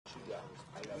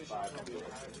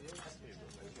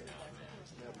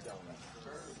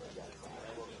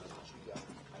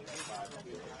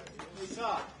Hey,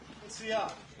 Todd, let's see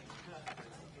out.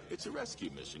 It's a rescue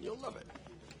mission. You'll love it.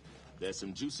 There's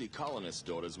some juicy colonist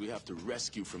daughters we have to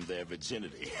rescue from their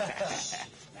virginity.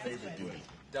 Favorite duty.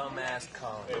 Dumbass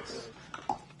colonists.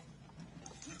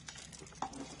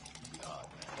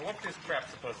 What's this crap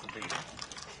supposed to be?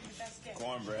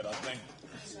 Cornbread, I think.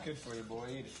 It's good for you, boy.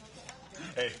 Eat it.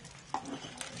 Hey,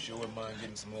 you sure wouldn't mind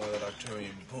getting some more of that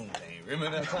Arcturian boom thing.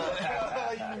 Remember that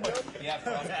time? Yeah,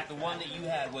 bro. The one that you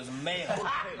had was male. It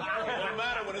doesn't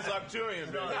matter when it's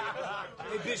Arcturian, baby.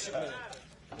 Hey, Bishop, man.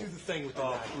 Do the thing with the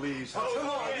knife. Please. Come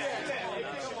on, Yeah,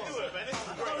 do it, man. This is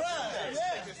great. All right,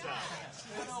 Check this out.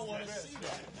 I don't want to see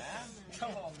that, man.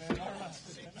 Come on, man.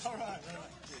 All right.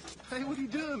 Hey, what are you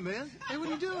doing, man? Hey, what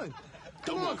are you doing?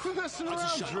 Come on, quit messing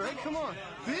around, Drake. Come on.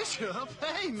 Bishop,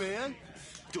 hey, man.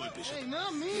 Do it, Bishop. Hey,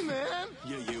 not me, man.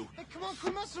 Yeah, you. Hey, come on,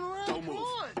 quit messing around. Don't move. Come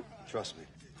on. Trust me.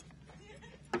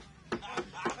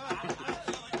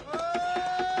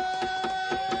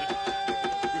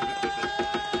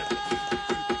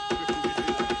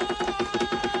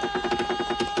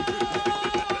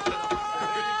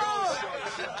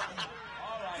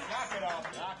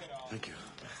 Thank you.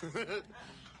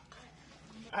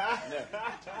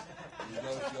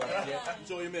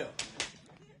 Enjoy your meal.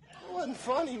 It wasn't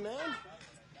funny, man.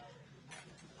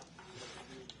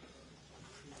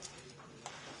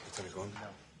 Lieutenant Gordon?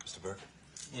 Mr. Burke?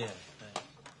 Yeah.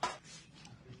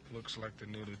 Looks like the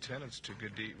new lieutenant's too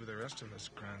good to eat with the rest of us,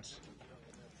 Grants.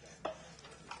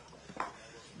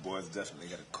 Boy's definitely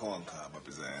got a corn cob up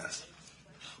his ass.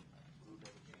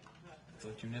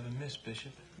 Thought you never missed,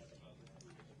 Bishop.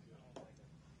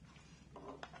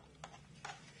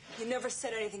 You never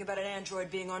said anything about an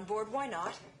android being on board. Why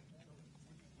not?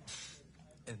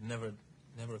 It never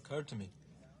occurred to me.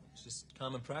 It's just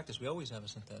common practice. We always have a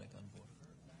synthetic on board.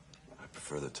 I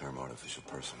prefer the term artificial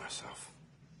person myself.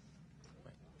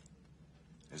 Right.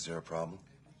 Is there a problem?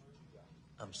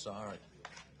 I'm sorry.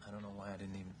 I don't know why I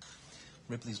didn't even...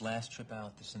 Ripley's last trip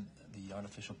out, the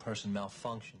artificial person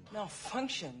malfunctioned.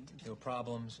 Malfunctioned? There were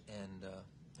problems, and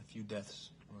a few deaths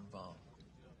were involved.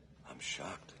 I'm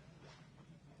shocked.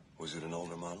 Was it an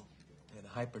older model? Yeah, the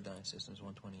Hyperdyne system's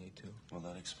 128.2. Well,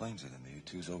 that explains it, and the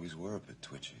U2s always were a bit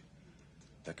twitchy.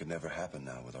 That could never happen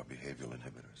now with our behavioral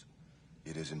inhibitors.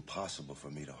 It is impossible for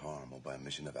me to harm or by a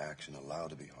mission of action allow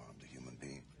to be harmed a human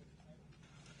being.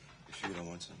 You sure you don't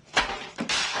want some?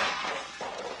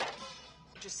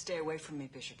 Just stay away from me,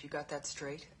 Bishop. You got that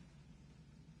straight?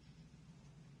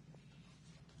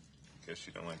 Guess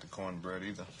you don't like the cornbread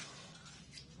either.